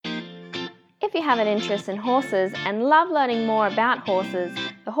If you have an interest in horses and love learning more about horses,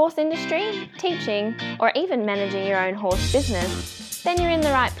 the horse industry, teaching, or even managing your own horse business, then you're in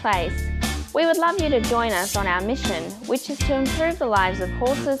the right place. We would love you to join us on our mission, which is to improve the lives of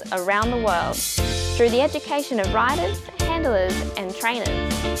horses around the world through the education of riders, handlers, and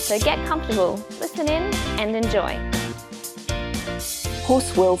trainers. So get comfortable, listen in, and enjoy.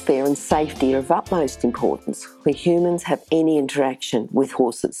 Horse welfare and safety are of utmost importance where humans have any interaction with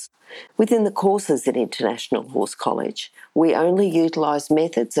horses. Within the courses at International Horse College, we only utilise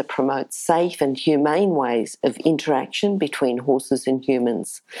methods that promote safe and humane ways of interaction between horses and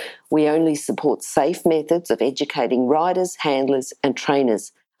humans. We only support safe methods of educating riders, handlers and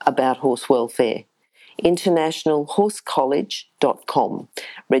trainers about horse welfare. internationalhorsecollege.com,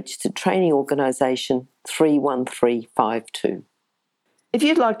 registered training organisation 31352. If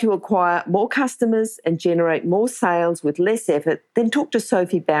you'd like to acquire more customers and generate more sales with less effort, then talk to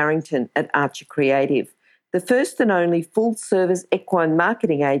Sophie Barrington at Archer Creative, the first and only full-service equine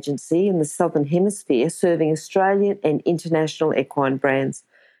marketing agency in the Southern Hemisphere serving Australian and international equine brands.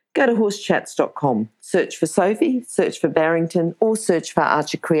 Go to horsechats.com, search for Sophie, search for Barrington, or search for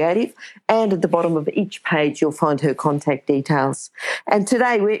Archer Creative, and at the bottom of each page you'll find her contact details. And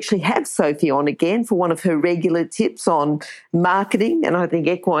today we actually have Sophie on again for one of her regular tips on marketing, and I think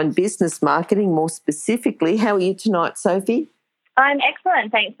equine business marketing more specifically. How are you tonight, Sophie? I'm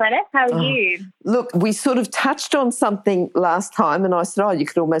excellent, thanks, Glenys. How are you? Look, we sort of touched on something last time and I said, you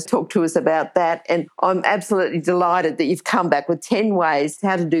could almost talk to us about that. And I'm absolutely delighted that you've come back with 10 ways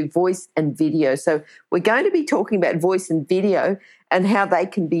how to do voice and video. So we're going to be talking about voice and video and how they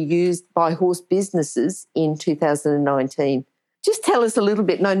can be used by horse businesses in 2019. Just tell us a little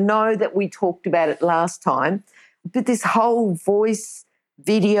bit. And I know that we talked about it last time, but this whole voice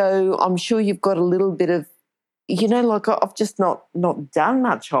video, I'm sure you've got a little bit of, I've just not done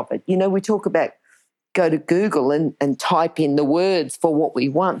much of it. We talk about go to Google and type in the words for what we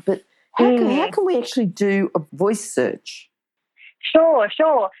want, but how can we actually do a voice search? Sure.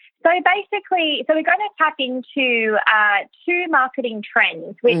 So we're going to tap into two marketing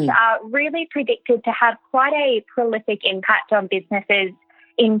trends which are really predicted to have quite a prolific impact on businesses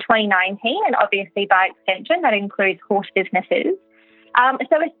in 2019, and obviously by extension that includes horse businesses.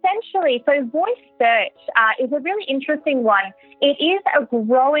 So voice search is a really interesting one. It is a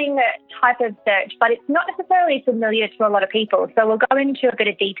growing type of search, but it's not necessarily familiar to a lot of people. So we'll go into a bit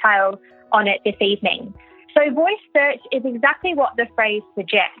of detail on it this evening. So voice search is exactly what the phrase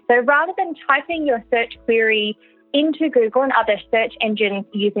suggests. So rather than typing your search query into Google and other search engines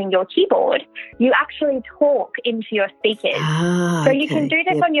using your keyboard, you actually talk into your speakers. So you can do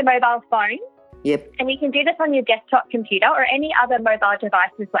this on your mobile phone. Yep. And you can do this on your desktop computer or any other mobile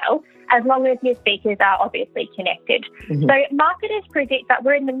device as well, as long as your speakers are obviously connected. Mm-hmm. So marketers predict that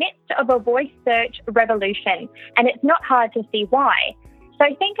we're in the midst of a voice search revolution, and it's not hard to see why. So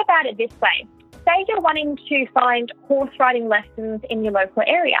think about it this way. Say you're wanting to find horse riding lessons in your local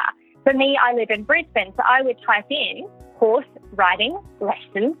area. For me, I live in Brisbane, so I would type in horse riding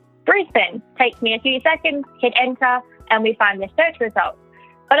lessons Brisbane. Takes me a few seconds, hit enter, and we find the search results.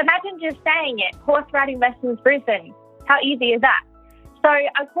 But imagine just saying it, horse riding lessons Brisbane. How easy is that? So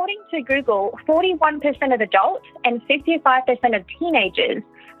according to Google, 41% of adults and 55% of teenagers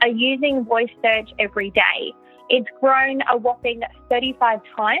are using voice search every day. It's grown a whopping 35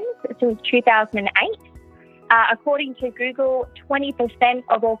 times since 2008. According to Google, 20%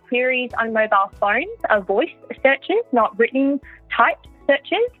 of all queries on mobile phones are voice searches, not written typed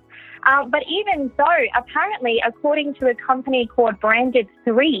searches. But even so, apparently, according to a company called Branded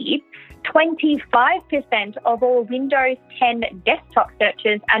 3, 25% of all Windows 10 desktop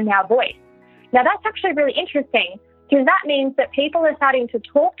searches are now voice. Now, that's actually really interesting because that means that people are starting to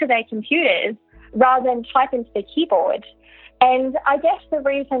talk to their computers rather than type into the keyboard. And I guess the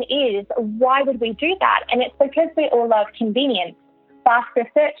reason is, why would we do that? And it's because we all love convenience. Faster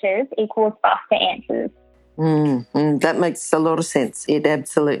searches equals faster answers. That makes a lot of sense. It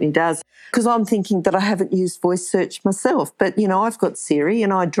absolutely does. Because I'm thinking that I haven't used voice search myself, but, I've got Siri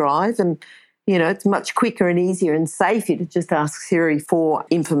and I drive and, it's much quicker and easier and safer to just ask Siri for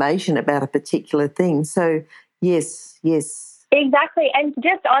information about a particular thing. So, yes. Exactly. And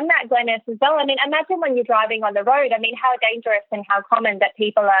just on that, Glenys, as well, imagine when you're driving on the road, how dangerous and how common that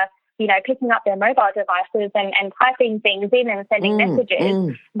people are, picking up their mobile devices and typing things in and sending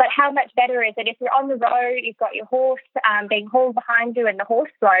messages. But how much better is it if you're on the road, you've got your horse being hauled behind you in the horse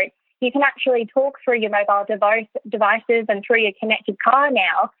float, you can actually talk through your mobile devices and through your connected car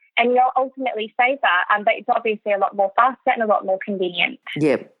now, and you're ultimately safer, but it's obviously a lot more faster and a lot more convenient.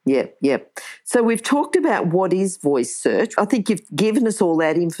 Yep. So we've talked about what is voice search. I think you've given us all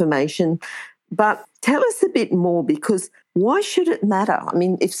that information But tell us a bit more, because why should it matter? I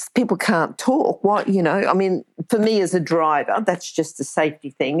mean, if people can't talk, what, I mean, for me as a driver, that's just a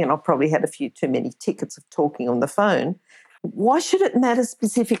safety thing, and I've probably had a few too many tickets of talking on the phone. Why should it matter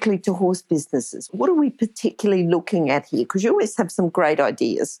specifically to horse businesses? What are we particularly looking at here? Because you always have some great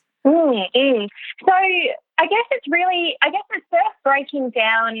ideas. So I guess it's first breaking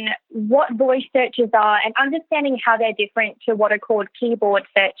down what voice searches are and understanding how they're different to what are called keyboard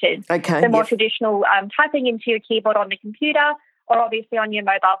searches. Okay. The more traditional typing into your keyboard on the computer or obviously on your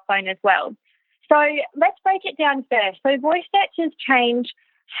mobile phone as well. So let's break it down first. So voice searches change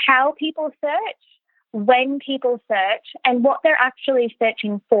how people search, when people search, and what they're actually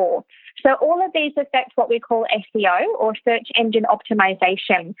searching for. So all of these affect what we call SEO, or search engine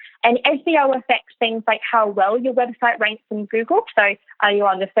optimization. And SEO affects things like how well your website ranks in Google. So are you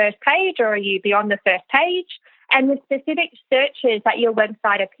on the first page or are you beyond the first page? And the specific searches that your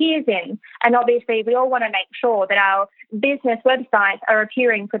website appears in. And obviously we all want to make sure that our business websites are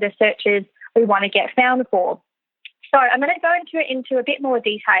appearing for the searches we want to get found for. So I'm going to go into a bit more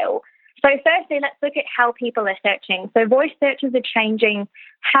detail. So firstly, let's look at how people are searching. So voice searches are changing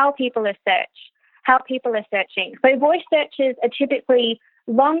how people are searching. So voice searches are typically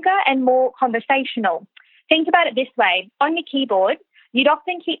longer and more conversational. Think about it this way. On your keyboard, you'd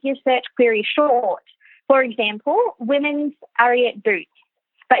often keep your search query short. For example, women's Ariat boots.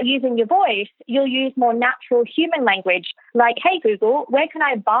 But using your voice, you'll use more natural human language like, hey, Google, where can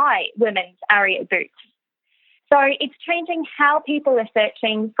I buy women's Ariat boots? So it's changing how people are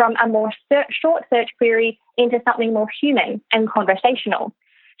searching from a more short search query into something more human and conversational.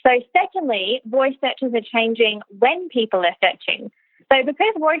 So secondly, voice searches are changing when people are searching. So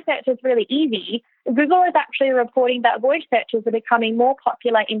because voice search is really easy, Google is actually reporting that voice searches are becoming more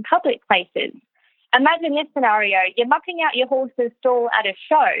popular in public places. Imagine this scenario. You're mucking out your horse's stall at a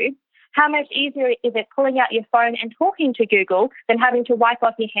show. How much easier is it pulling out your phone and talking to Google than having to wipe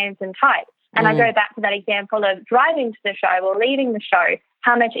off your hands and type? And I go back to that example of driving to the show or leaving the show.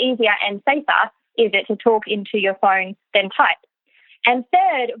 How much easier and safer is it to talk into your phone than type? And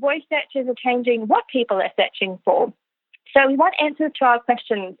third, voice searches are changing what people are searching for. So we want answers to our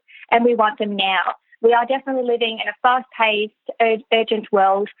questions, and we want them now. We are definitely living in a fast-paced, urgent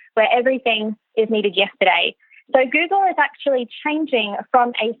world where everything is needed yesterday. So Google is actually changing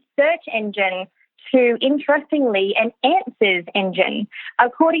from a search engine to, interestingly, an answers engine.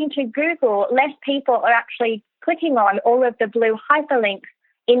 According to Google, less people are actually clicking on all of the blue hyperlinks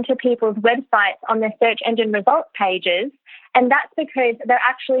into people's websites on their search engine results pages, and that's because they're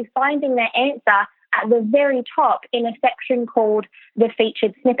actually finding their answer at the very top in a section called the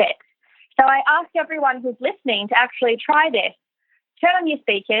featured snippets. So I ask everyone who's listening to actually try this. Turn on your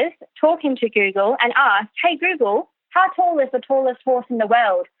speakers, talk into Google, and ask, hey, Google, how tall is the tallest horse in the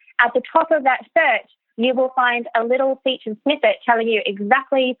world? At the top of that search, you will find a little featured snippet telling you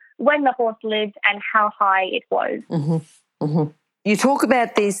exactly when the horse lived and how high it was. Mm-hmm. Mm-hmm. You talk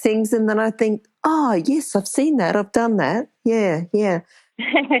about these things and then I think, oh, yes, I've seen that. I've done that. Yeah.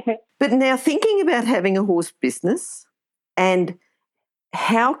 But now thinking about having a horse business, and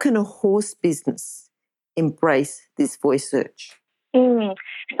how can a horse business embrace this voice search?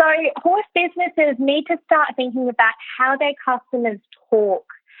 So horse businesses need to start thinking about how their customers talk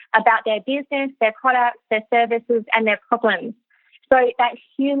about their business, their products, their services, and their problems. So that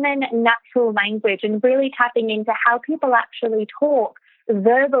human, natural language, and really tapping into how people actually talk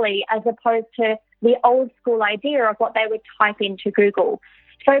verbally as opposed to the old school idea of what they would type into Google.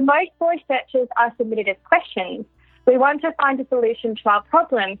 So most voice searches are submitted as questions. We want to find a solution to our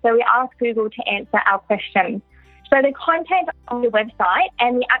problem, so we ask Google to answer our question. So the content on your website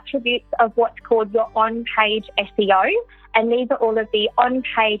and the attributes of what's called your on-page SEO, and these are all of the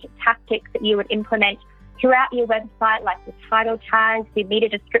on-page tactics that you would implement throughout your website, like the title tags, the meta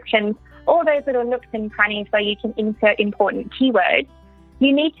descriptions, all those little nooks and crannies where you can insert important keywords.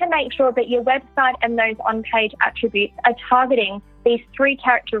 You need to make sure that your website and those on-page attributes are targeting these three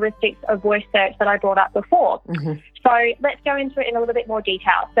characteristics of voice search that I brought up before. Mm-hmm. So let's go into it in a little bit more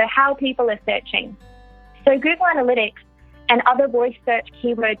detail. So how people are searching. So Google Analytics and other voice search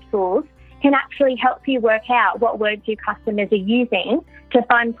keyword tools can actually help you work out what words your customers are using to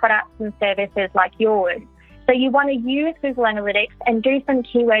find products and services like yours. So you want to use Google Analytics and do some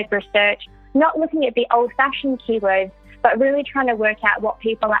keyword research, not looking at the old-fashioned keywords, but really trying to work out what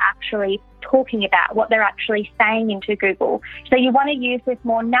people are actually talking about, what they're actually saying into Google. So you want to use this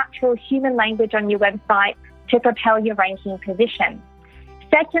more natural human language on your website to propel your ranking position.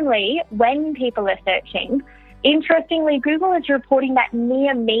 Secondly, when people are searching, interestingly, Google is reporting that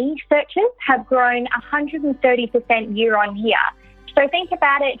near me searches have grown 130% year on year So think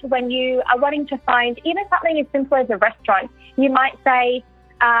about it when you are wanting to find even something as simple as a restaurant. You might say,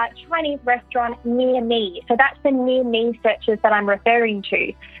 Chinese restaurant near me. So that's the near me searches that I'm referring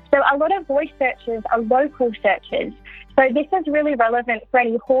to. So a lot of voice searches are local searches. So this is really relevant for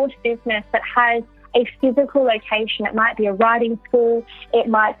any horse business that has a physical location. It might be a riding school, it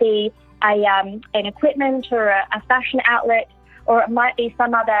might be an equipment or a fashion outlet, or it might be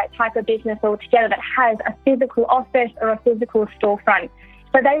some other type of business altogether that has a physical office or a physical storefront.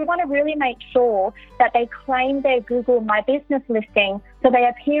 So they want to really make sure that they claim their Google My Business listing so they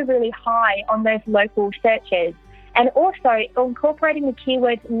appear really high on those local searches. And also incorporating the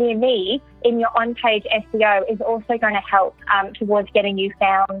keywords near me in your on-page SEO is also going to help towards getting you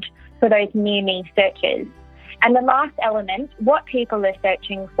found for those near me searches. And the last element, what people are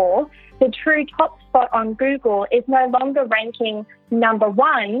searching for, the true top spot on Google is no longer ranking number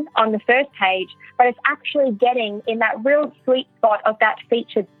one on the first page, but it's actually getting in that real sweet spot of that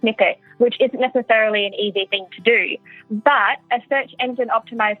featured snippet, which isn't necessarily an easy thing to do. But a search engine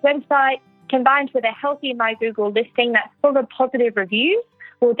optimized website combined with a healthy My Google listing that's full of positive reviews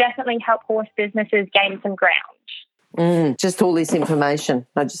will definitely help horse businesses gain some ground. Just all this information.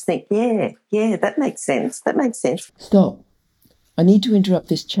 I just think, yeah, that makes sense. That makes sense. Stop. I need to interrupt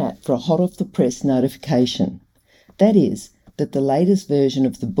this chat for a hot off the press notification. That is, that the latest version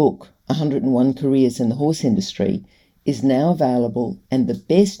of the book, 101 Careers in the Horse Industry, is now available, and the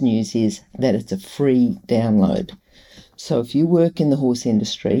best news is that it's a free download. So if you work in the horse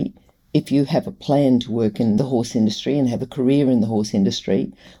industry, if you have a plan to work in the horse industry and have a career in the horse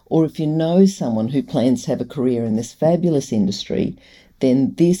industry, or if you know someone who plans to have a career in this fabulous industry,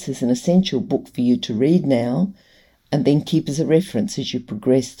 then this is an essential book for you to read now and then keep as a reference as you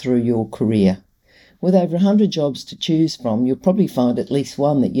progress through your career. With over 100 jobs to choose from, you'll probably find at least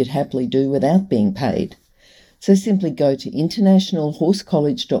one that you'd happily do without being paid. So simply go to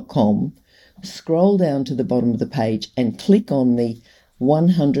internationalhorsecollege.com, scroll down to the bottom of the page and click on the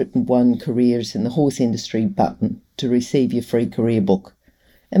 101 Careers in the Horse Industry button to receive your free career book.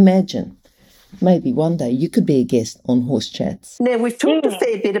 Imagine, maybe one day you could be a guest on Horse Chats. Now, we've talked a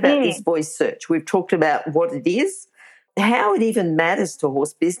fair bit about this voice search. We've talked about what it is, how it even matters to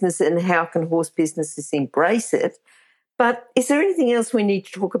horse business and how can horse businesses embrace it. But is there anything else we need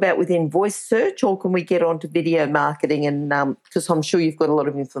to talk about within voice search, or can we get on to video marketing? And because I'm sure you've got a lot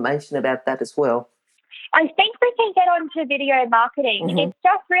of information about that as well. I think we can get on to video marketing. It's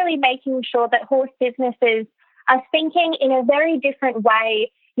just really making sure that horse businesses are thinking in a very different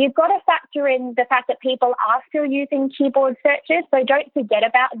way. You've got to factor in the fact that people are still using keyboard searches, so don't forget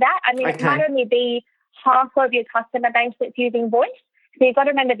about that. I mean, It might only be half of your customer base that's using voice, so you've got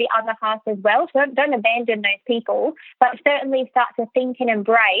to remember the other half as well. So don't abandon those people, but certainly start to think and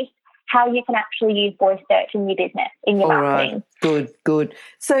embrace how you can actually use voice search in your business, in your marketing. Right. Good.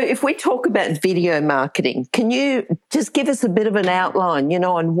 So if we talk about video marketing, can you just give us a bit of an outline,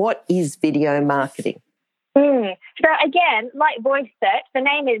 on what is video marketing? So again, like voice search, the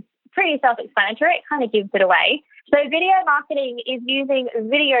name is pretty self-explanatory. It kind of gives it away. So video marketing is using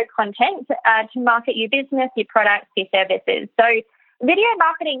video content to market your business, your products, your services. So video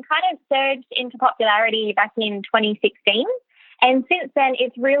marketing kind of surged into popularity back in 2016. And since then,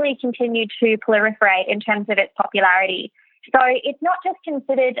 it's really continued to proliferate in terms of its popularity. So it's not just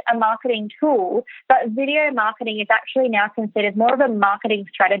considered a marketing tool, but video marketing is actually now considered more of a marketing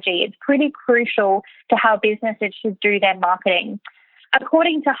strategy. It's pretty crucial to how businesses should do their marketing.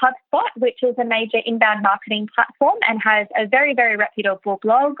 According to HubSpot, which is a major inbound marketing platform and has a very, very reputable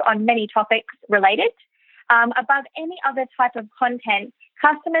blog on many topics related, above any other type of content,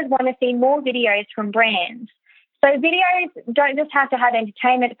 customers want to see more videos from brands. So videos don't just have to have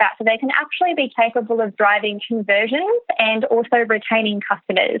entertainment about, so they can actually be capable of driving conversions and also retaining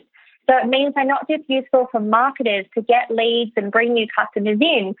customers. So it means they're not just useful for marketers to get leads and bring new customers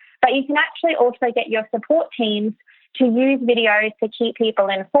in, but you can actually also get your support teams to use videos to keep people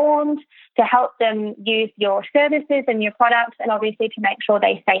informed, to help them use your services and your products, and obviously to make sure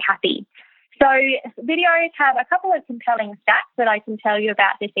they stay happy. So videos have a couple of compelling stats that I can tell you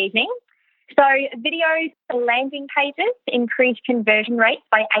about this evening. So videos landing pages increase conversion rates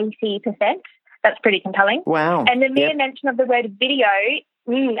by 80%. That's pretty compelling. Wow. And the mere mention of the word video,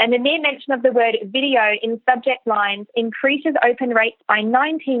 in subject lines increases open rates by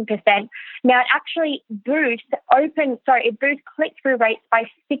 19%. Now it actually boosts click-through rates by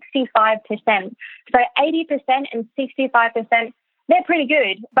 65%. So 80% and 65%, they're pretty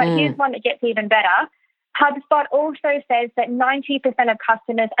good. But here's one that gets even better. HubSpot also says that 90% of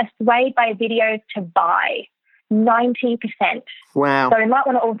customers are swayed by videos to buy. 90%. Wow. So we might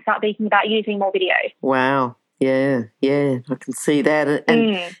want to all start thinking about using more videos. Wow. Yeah, I can see that.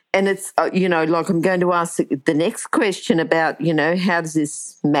 And it's, like I'm going to ask the next question about, how does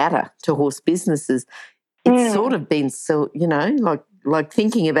this matter to horse businesses? It's sort of been so, like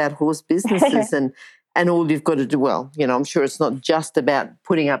thinking about horse businesses and all you've got to do. Well, I'm sure it's not just about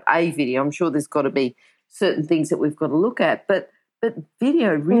putting up a video. I'm sure there's got to be certain things that we've got to look at. But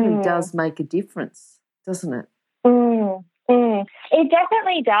video really does make a difference, doesn't it? It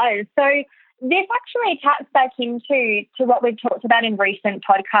definitely does. So this actually taps back into what we've talked about in recent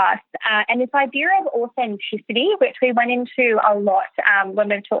podcasts, and this idea of authenticity, which we went into a lot when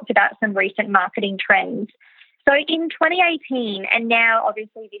we've talked about some recent marketing trends. So in 2018 and now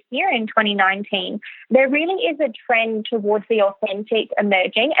obviously this year in 2019, there really is a trend towards the authentic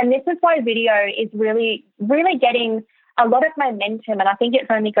emerging, and this is why video is really, really getting a lot of momentum, and I think it's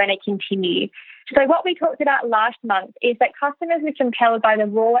only going to continue. So what we talked about last month is that customers are compelled by the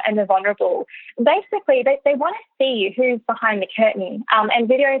raw and the vulnerable. Basically, they want to see who's behind the curtain, and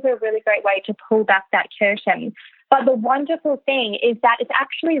videos are a really great way to pull back that curtain. But the wonderful thing is that it's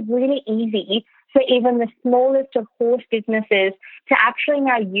actually really easy for even the smallest of horse businesses to actually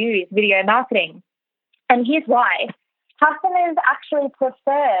now use video marketing. And here's why. Customers actually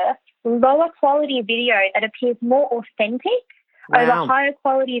prefer lower quality video that appears more authentic over higher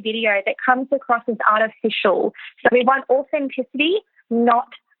quality video that comes across as artificial. So we want authenticity, not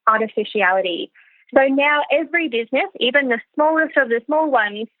artificiality. So now every business, even the smallest of the small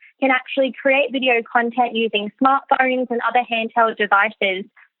ones, can actually create video content using smartphones and other handheld devices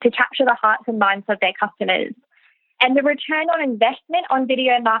to capture the hearts and minds of their customers. And the return on investment on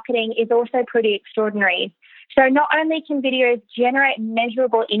video marketing is also pretty extraordinary. So not only can videos generate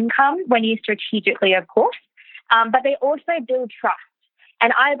measurable income when used strategically, of course, but they also build trust.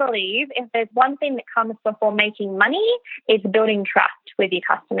 And I believe if there's one thing that comes before making money, it's building trust with your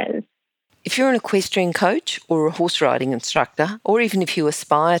customers. If you're an equestrian coach or a horse riding instructor, or even if you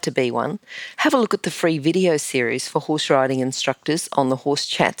aspire to be one, have a look at the free video series for horse riding instructors on the Horse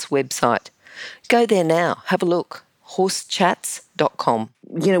Chats website. Go there now, have a look, horsechats.com.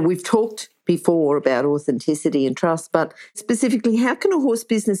 We've talked before about authenticity and trust, but specifically, how can a horse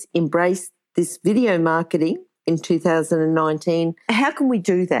business embrace this video marketing in 2019? How can we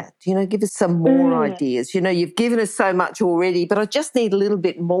do that? Give us some more ideas. You've given us so much already, but I just need a little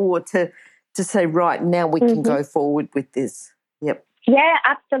bit more to say, right, now we can go forward with this. Yep. Yeah,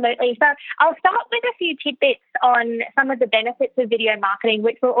 absolutely. So I'll start with a few tidbits on some of the benefits of video marketing,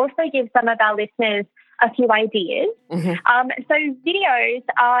 which will also give some of our listeners a few ideas. So videos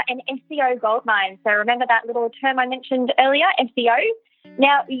are an SEO goldmine. So remember that little term I mentioned earlier, SEO?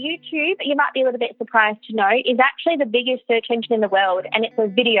 Now, YouTube, you might be a little bit surprised to know, is actually the biggest search engine in the world, and it's a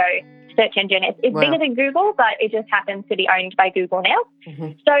video search engine. It's bigger than Google, but it just happens to be owned by Google now.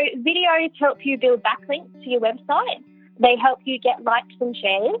 So videos help you build backlinks to your website. They help you get likes and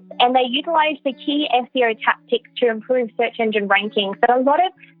shares, and they utilize the key SEO tactics to improve search engine rankings. So a lot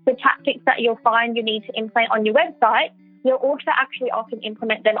of the tactics that you'll find you need to implement on your website, you'll also actually often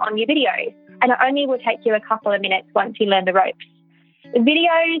implement them on your videos, and it only will take you a couple of minutes once you learn the ropes.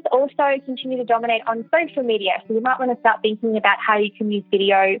 Videos also continue to dominate on social media, so you might want to start thinking about how you can use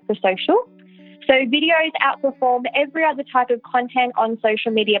video for social. So videos outperform every other type of content on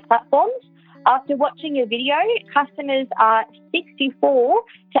social media platforms. After watching a video, customers are 64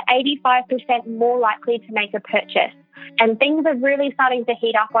 to 85% more likely to make a purchase. And things are really starting to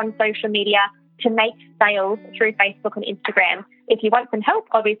heat up on social media to make sales through Facebook and Instagram. If you want some help,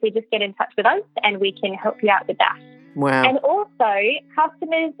 obviously just get in touch with us and we can help you out with that. Wow. And also,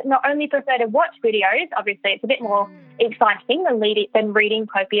 customers not only prefer to watch videos, obviously it's a bit more exciting than reading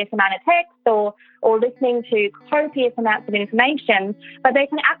copious amount of text or listening to copious amounts of information, but they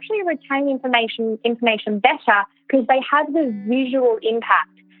can actually retain information better because they have the visual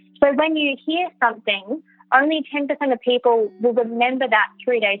impact. So when you hear something, only 10% of people will remember that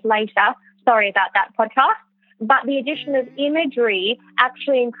 3 days later. Sorry about that podcast. But the addition of imagery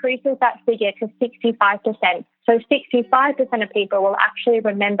actually increases that figure to 65%. So 65% of people will actually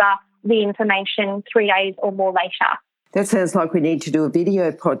remember the information 3 days or more later. That sounds like we need to do a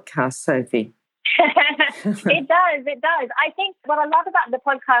video podcast, Sophie. It does. I think what I love about the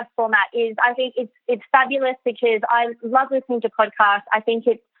podcast format is I think it's fabulous because I love listening to podcasts. I think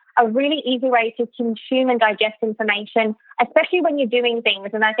it's a really easy way to consume and digest information, especially when you're doing things.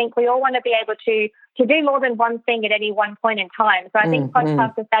 And I think we all want to be able to do more than one thing at any one point in time. So I think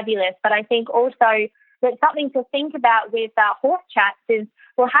podcasts are fabulous. But I think also that something to think about with horse chats is,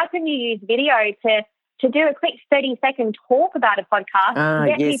 well, how can you use video to do a quick 30-second talk about a podcast,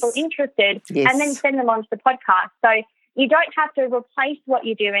 get people interested, and then send them onto the podcast. So you don't have to replace what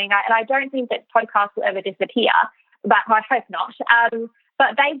you're doing. And I don't think that podcasts will ever disappear, but I hope not.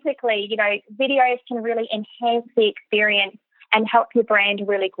 But basically, videos can really enhance the experience and help your brand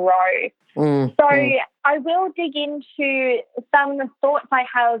really grow. So I will dig into some thoughts I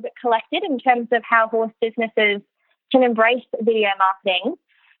have collected in terms of how horse businesses can embrace video marketing.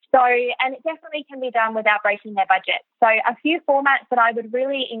 And it definitely can be done without breaking their budget. So a few formats that I would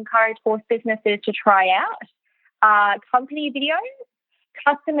really encourage horse businesses to try out are company videos,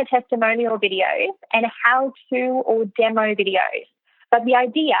 customer testimonial videos, and how-to or demo videos. But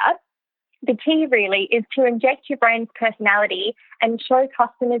the key really is to inject your brand's personality and show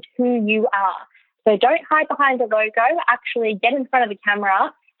customers who you are. So don't hide behind a logo, actually get in front of the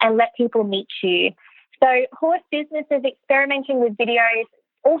camera and let people meet you. So horse businesses experimenting with videos,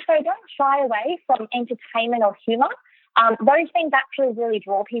 also don't shy away from entertainment or humour. Those things actually really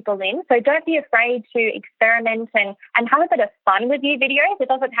draw people in. So don't be afraid to experiment and have a bit of fun with your videos. It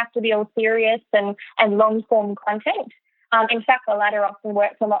doesn't have to be all serious and long-form content. In fact, the latter often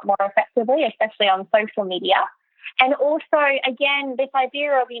works a lot more effectively, especially on social media. And also, again, this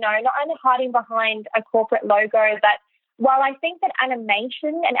idea of, not only hiding behind a corporate logo, but while I think that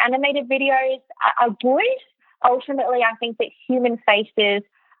animation and animated videos are good, ultimately I think that human faces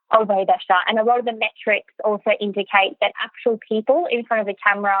are way better. And a lot of the metrics also indicate that actual people in front of the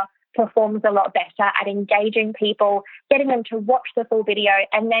camera performs a lot better at engaging people, getting them to watch the full video,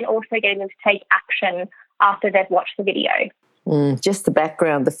 and then also getting them to take action after they've watched the video. Just the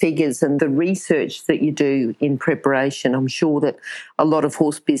background, the figures and the research that you do in preparation. I'm sure that a lot of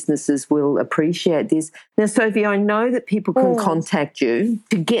horse businesses will appreciate this. Now, Sophie, I know that people can contact you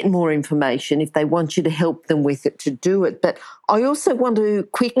to get more information if they want you to help them with it, to do it. But I also want to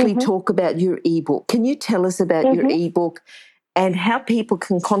quickly talk about your ebook. Can you tell us about your ebook and how people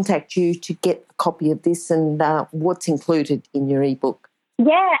can contact you to get a copy of this and what's included in your ebook?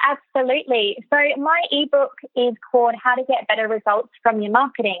 Yeah, absolutely. So my ebook is called How to Get Better Results from Your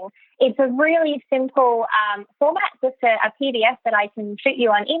Marketing. It's a really simple format, just a PDF that I can shoot you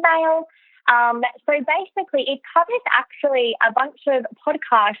on email. So basically it covers actually a bunch of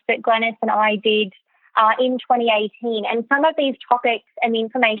podcasts that Glenys and I did in 2018. And some of these topics and the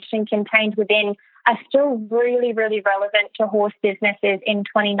information contained within are still really, really relevant to horse businesses in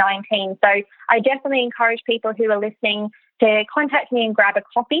 2019. So I definitely encourage people who are listening to contact me and grab a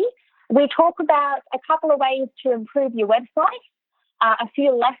copy. We talk about a couple of ways to improve your website, a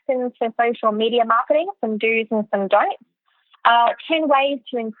few lessons for social media marketing, some do's and some don'ts, 10 ways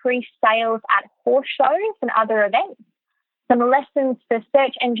to increase sales at horse shows and other events, some lessons for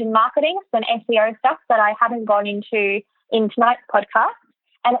search engine marketing, some SEO stuff that I haven't gone into in tonight's podcast,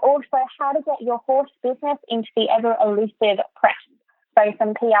 and also how to get your horse business into the ever-elusive press, so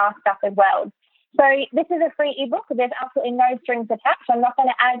some PR stuff as well. So this is a free ebook. There's absolutely no strings attached. I'm not going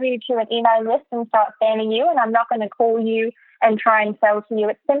to add you to an email list and start spamming you, and I'm not going to call you and try and sell to you.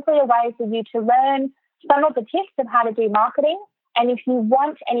 It's simply a way for you to learn some of the tips of how to do marketing. And if you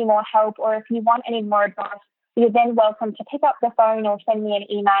want any more help or if you want any more advice, you're then welcome to pick up the phone or send me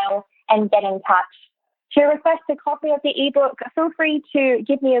an email and get in touch. To request a copy of the ebook, feel free to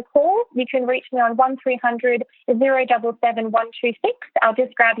give me a call. You can reach me on 1300 077 126. I'll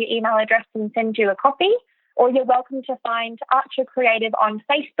just grab your email address and send you a copy. Or you're welcome to find Archer Creative on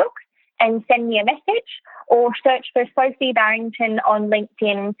Facebook and send me a message, or search for Sophie Barrington on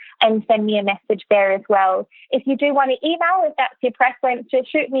LinkedIn and send me a message there as well. If you do want to email, if that's your preference,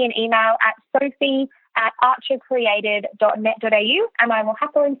 just shoot me an email at sophie@archercreative.net.au and I will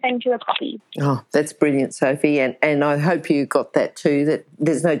happily send you a copy. Oh, that's brilliant, Sophie. And I hope you got that too, that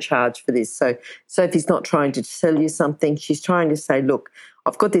there's no charge for this. So Sophie's not trying to sell you something. She's trying to say, look,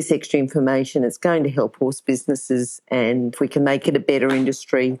 I've got this extra information. It's going to help horse businesses, and if we can make it a better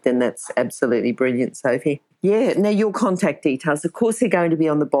industry, then that's absolutely brilliant, Sophie. Yeah, now your contact details, of course, they're going to be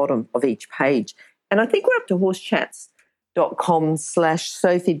on the bottom of each page. And I think we're up to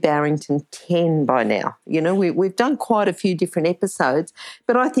horsechats.com/Sophie Barrington 10 by now. We've done quite a few different episodes,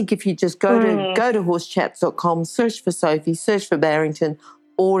 but I think if you just go to horsechats.com, search for Sophie, search for Barrington,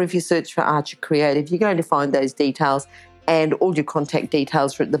 or if you search for Archer Creative, you're going to find those details. And all your contact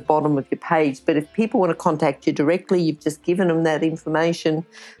details are at the bottom of your page. But if people want to contact you directly, you've just given them that information.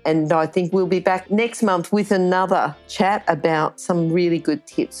 And I think we'll be back next month with another chat about some really good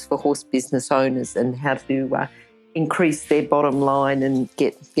tips for horse business owners and how to increase their bottom line and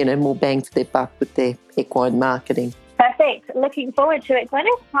get, more bang for their buck with their equine marketing. Perfect. Looking forward to it,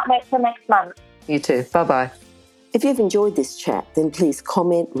 Glenys. Can't wait till next month. You too. Bye-bye. If you've enjoyed this chat, then please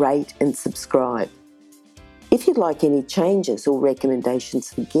comment, rate and subscribe. If you'd like any changes or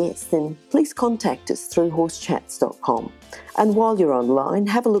recommendations for guests, then please contact us through horsechats.com. And while you're online,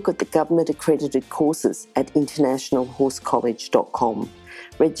 have a look at the government-accredited courses at internationalhorsecollege.com.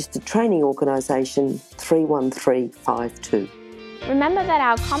 Registered Training Organisation 31352. Remember that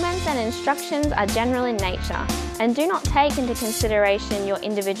our comments and instructions are general in nature and do not take into consideration your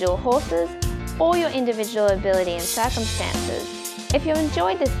individual horses or your individual ability and circumstances. If you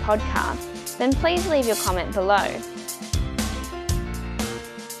enjoyed this podcast, then please leave your comment below.